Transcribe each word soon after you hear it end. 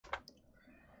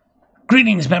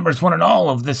Greetings, members, one and all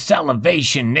of the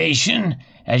Salivation Nation.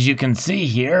 As you can see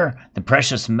here, the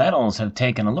precious metals have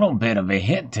taken a little bit of a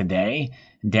hit today,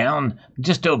 down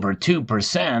just over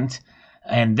 2%,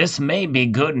 and this may be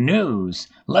good news.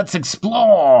 Let's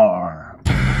explore!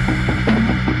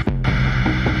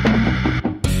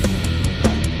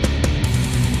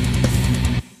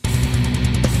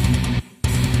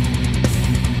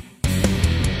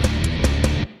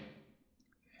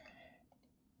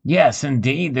 Yes,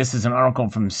 indeed, this is an article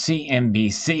from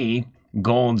CNBC.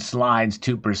 Gold slides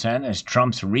 2% as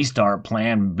Trump's restart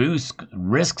plan boosts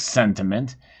risk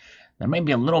sentiment. There may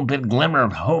be a little bit glimmer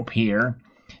of hope here,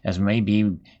 as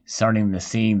maybe starting to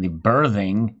see the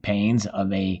birthing pains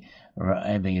of a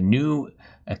new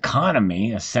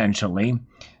economy, essentially,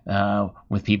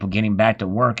 with people getting back to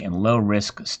work in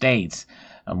low-risk states.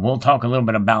 We'll talk a little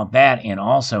bit about that and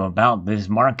also about these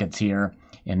markets here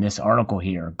in this article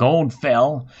here. Gold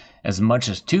fell as much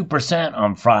as 2%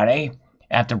 on Friday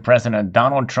after President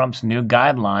Donald Trump's new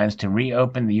guidelines to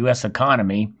reopen the U.S.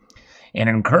 economy and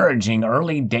encouraging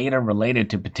early data related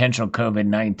to potential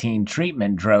COVID-19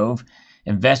 treatment drove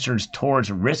investors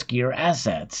towards riskier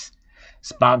assets.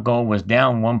 Spot gold was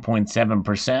down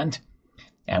 1.7%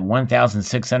 at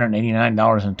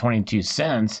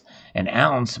 $1,689.22 an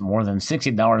ounce, more than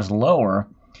 $60 lower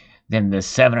than the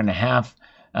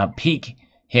 7.5 peak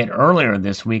hit earlier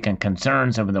this week on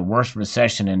concerns over the worst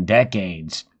recession in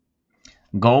decades.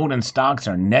 Gold and stocks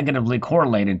are negatively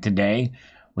correlated today,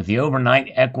 with the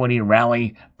overnight equity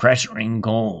rally pressuring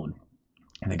gold.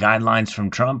 The guidelines from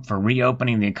Trump for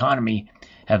reopening the economy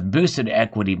have boosted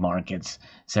equity markets,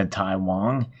 said Tai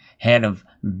Wong, head of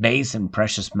base and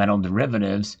precious metal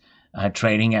derivatives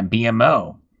trading at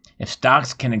BMO. If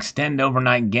stocks can extend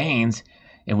overnight gains,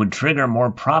 it would trigger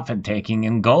more profit-taking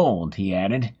in gold, he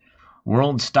added.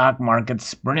 World stock markets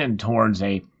sprinted towards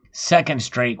a second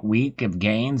straight week of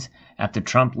gains after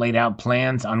Trump laid out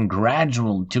plans on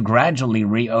gradually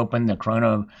reopen the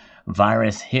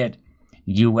coronavirus hit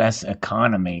U.S.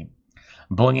 economy.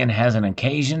 Bullion has on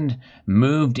occasion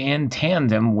moved in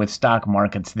tandem with stock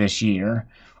markets this year,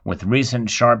 with recent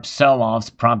sharp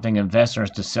sell-offs prompting investors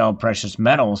to sell precious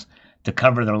metals to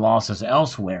cover their losses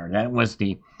elsewhere.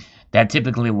 That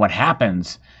typically what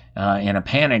happens in a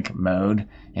panic mode.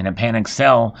 In a panic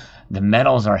sell, the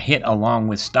metals are hit along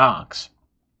with stocks.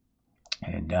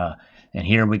 And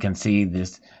here we can see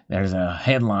this. There's a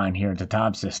headline here at the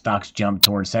top says stocks jump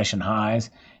towards session highs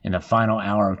in the final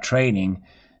hour of trading.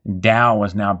 Dow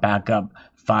was now back up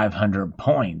 500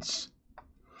 points.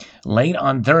 Late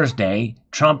on Thursday,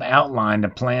 Trump outlined a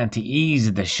plan to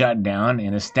ease the shutdown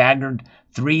in a staggered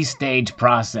 3-stage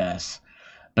process.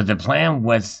 But the plan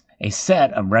was a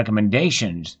set of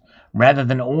recommendations rather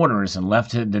than orders and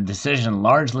left the decision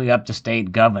largely up to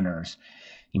state governors.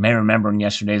 You may remember in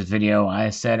yesterday's video, I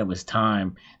said it was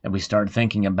time that we start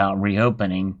thinking about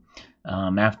reopening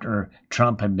after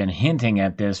Trump had been hinting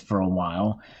at this for a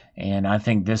while. And I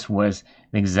think this was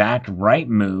the exact right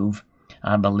move,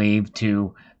 I believe,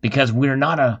 because we're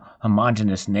not a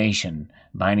homogenous nation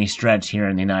by any stretch here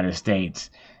in the United States.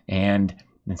 And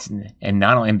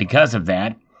because of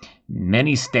that,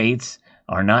 many states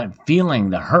are not feeling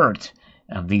the hurt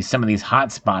of some of these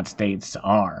hotspot states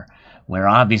are, where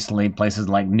obviously places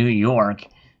like New York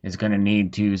is going to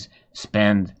need to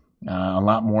spend a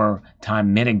lot more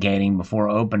time mitigating before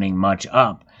opening much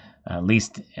up, at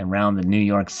least around the New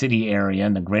York City area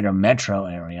and the greater metro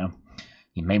area.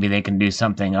 Maybe they can do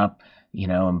something up,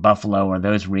 in Buffalo or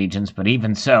those regions, but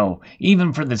even so,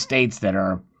 even for the states that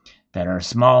are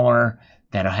smaller,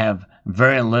 that have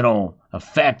very little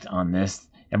effect on this,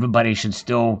 everybody should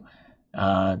still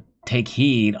take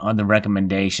heed on the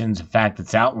recommendations, the fact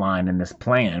that's outlined in this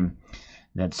plan,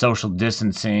 that social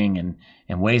distancing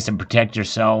and ways to protect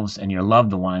yourselves and your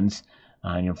loved ones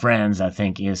and your friends, I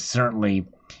think, is certainly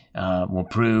will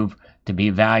prove to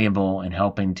be valuable in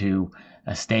helping to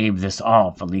stave this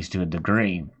off, at least to a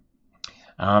degree.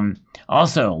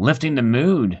 Also, lifting the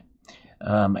mood,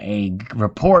 a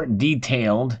report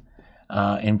detailed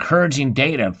encouraging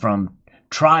data from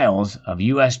trials of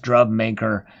U.S. drug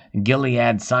maker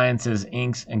Gilead Sciences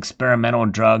Inc.'s experimental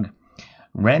drug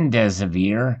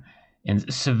Remdesivir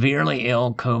in severely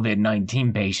ill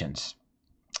COVID-19 patients.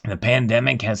 The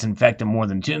pandemic has infected more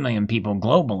than 2 million people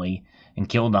globally and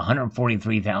killed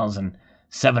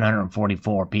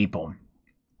 143,744 people.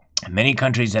 Many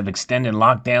countries have extended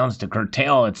lockdowns to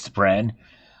curtail its spread,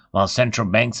 while central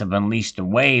banks have unleashed a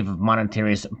wave of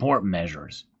monetary support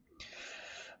measures.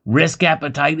 Risk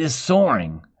appetite is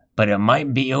soaring, but it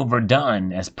might be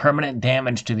overdone, as permanent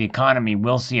damage to the economy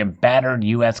will see a battered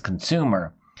U.S.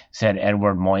 consumer, said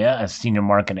Edward Moya, a senior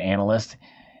market analyst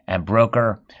at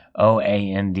broker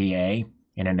OANDA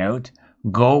in a note.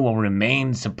 Gold will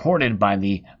remain supported by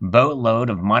the boatload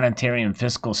of monetary and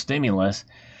fiscal stimulus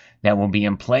that will be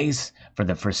in place for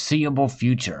the foreseeable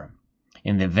future.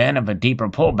 In the event of a deeper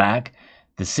pullback,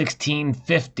 the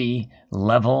 1650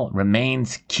 level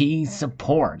remains key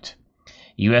support.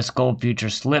 U.S. gold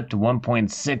futures slipped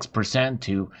 1.6%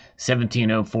 to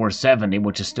 1704.70,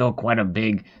 which is still quite a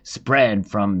big spread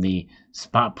from the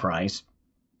spot price.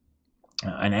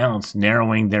 An ounce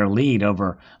narrowing their lead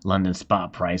over London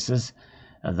spot prices,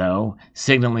 though,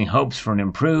 signaling hopes for an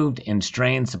improved and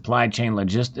strained supply chain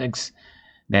logistics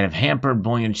that have hampered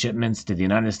bullion shipments to the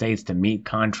United States to meet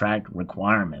contract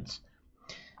requirements.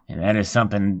 And that is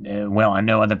something, well, I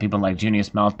know other people like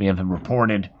Junius Maltby have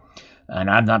reported, and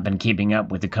I've not been keeping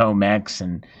up with the COMEX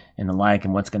and the like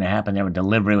and what's going to happen there with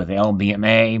delivery with the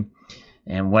LBMA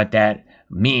and what that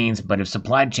means. But if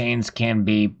supply chains can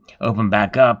be opened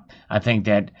back up, I think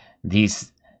that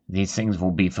these things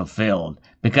will be fulfilled,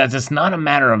 because it's not a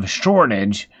matter of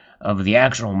shortage of the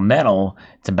actual metal.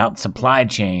 It's about supply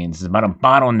chains. It's about a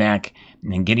bottleneck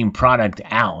and getting product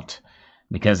out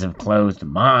because of closed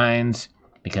mines,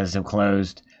 because of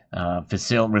closed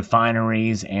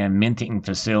refineries and minting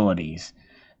facilities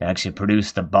that actually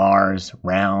produce the bars,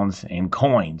 rounds, and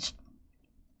coins.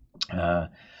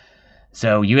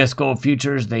 So U.S. gold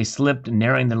futures, they slipped,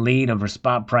 narrowing the lead over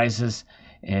spot prices.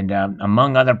 And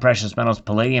among other precious metals,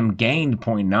 palladium gained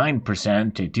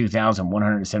 0.9% to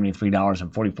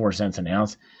 $2,173.44 an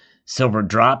ounce. Silver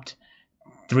dropped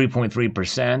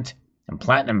 3.3%, and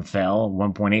platinum fell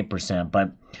 1.8%.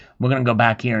 But we're going to go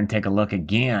back here and take a look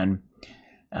again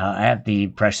at the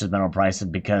precious metal prices,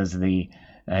 because the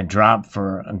drop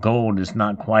for gold is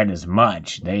not quite as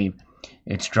much.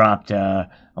 It's dropped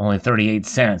only 38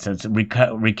 cents. It's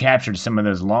recaptured some of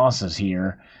those losses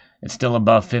here. It's still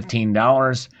above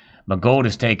 $15, but gold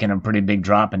has taken a pretty big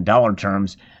drop in dollar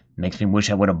terms. Makes me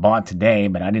wish I would have bought today,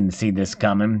 but I didn't see this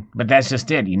coming. But that's just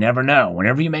it. You never know.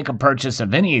 Whenever you make a purchase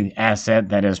of any asset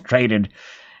that is traded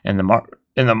in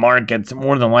the markets,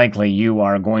 more than likely you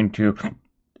are going to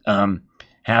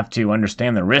have to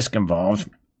understand the risk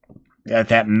involved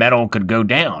that metal could go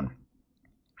down,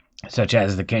 such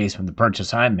as the case with the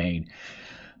purchase I made.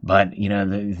 But,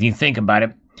 if you think about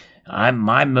it,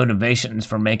 my motivations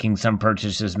for making some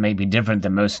purchases may be different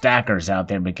than most stackers out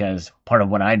there, because part of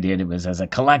what I did, it was as a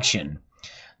collection,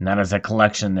 not as a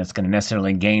collection that's going to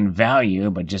necessarily gain value,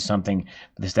 but just something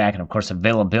for the stack. And of course,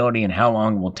 availability and how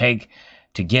long it will take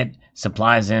to get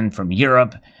supplies in from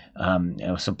Europe.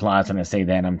 Supplies, when I say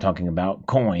that, I'm talking about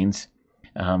coins,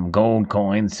 gold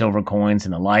coins, silver coins,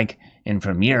 and the like, and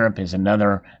from Europe is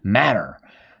another matter.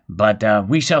 But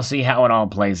we shall see how it all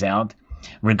plays out.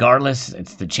 Regardless,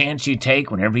 it's the chance you take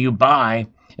whenever you buy,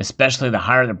 especially the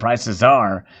higher the prices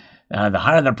are. The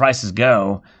higher the prices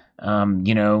go,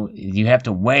 you have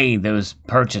to weigh those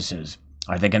purchases.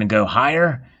 Are they going to go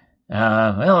higher?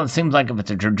 Well, it seems like if it's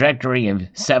a trajectory of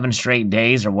 7 straight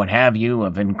days or what have you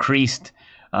of increased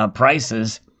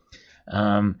prices,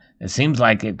 it seems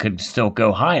like it could still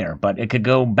go higher, but it could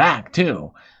go back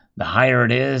too. The higher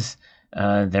it is,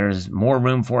 there's more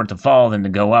room for it to fall than to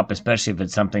go up, especially if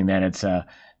it's something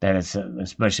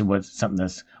especially with something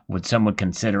that's what some would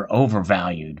consider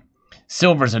overvalued.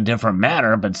 Silver's a different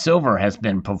matter, but silver has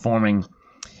been performing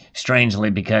strangely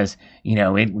because,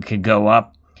 it could go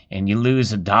up and you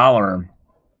lose $1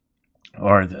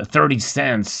 or 30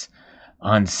 cents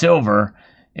on silver.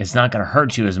 It's not going to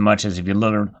hurt you as much as if you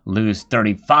lose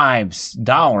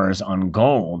 $35 on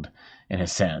gold, in a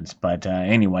sense. But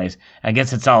anyways, I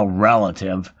guess it's all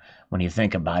relative when you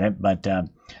think about it. But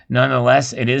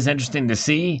nonetheless, it is interesting to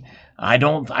see. I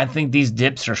think these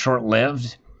dips are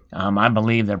short-lived. I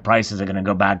believe their prices are going to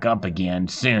go back up again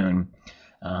soon.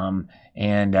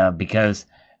 Because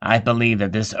I believe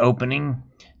that this opening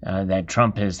that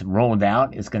Trump has rolled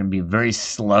out is going to be very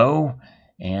slow,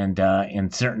 and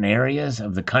in certain areas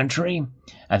of the country,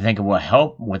 I think it will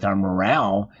help with our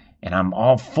morale, and I'm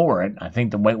all for it. I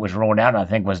think the way it was rolled out,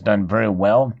 was done very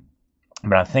well,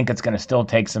 but I think it's going to still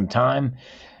take some time,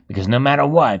 because no matter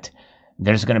what,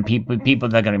 there's going to be people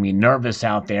that are going to be nervous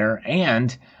out there,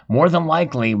 and more than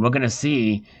likely, we're going to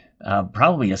see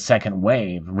probably a second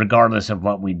wave, regardless of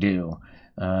what we do.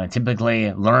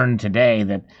 Typically learned today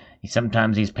that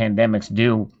sometimes these pandemics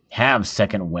do have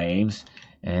second waves,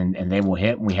 and they will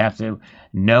hit. We have to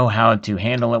know how to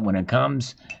handle it when it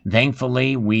comes.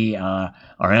 Thankfully, we are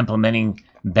implementing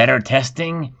better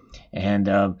testing and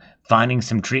finding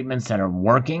some treatments that are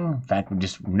working. In fact, we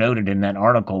just noted in that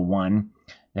article one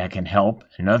that can help.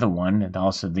 Another one, and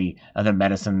also the other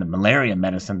medicine, the malaria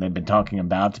medicine they've been talking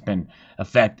about, has been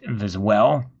effective as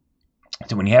well.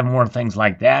 So when you have more things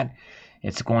like that,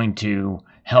 it's going to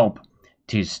help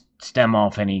to stem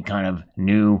off any kind of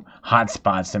new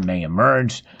hotspots that may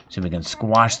emerge so we can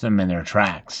squash them in their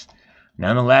tracks.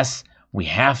 Nonetheless, we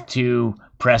have to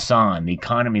press on. The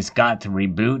economy's got to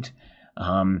reboot,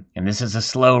 and this is a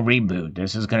slow reboot.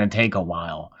 This is going to take a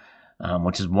while,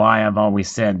 which is why I've always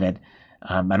said that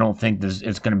I don't think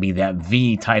it's going to be that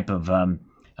V type of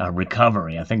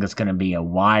recovery. I think it's going to be a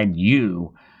wide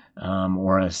U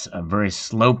or a very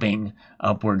sloping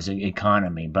upwards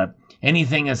economy. But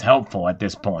anything is helpful at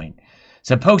this point.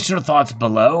 So post your thoughts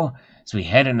below as we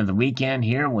head into the weekend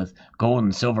here with gold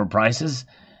and silver prices.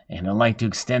 And I'd like to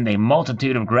extend a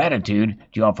multitude of gratitude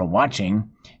to you all for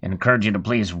watching and encourage you to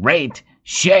please rate,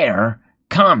 share,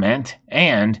 comment,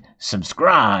 and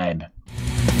subscribe.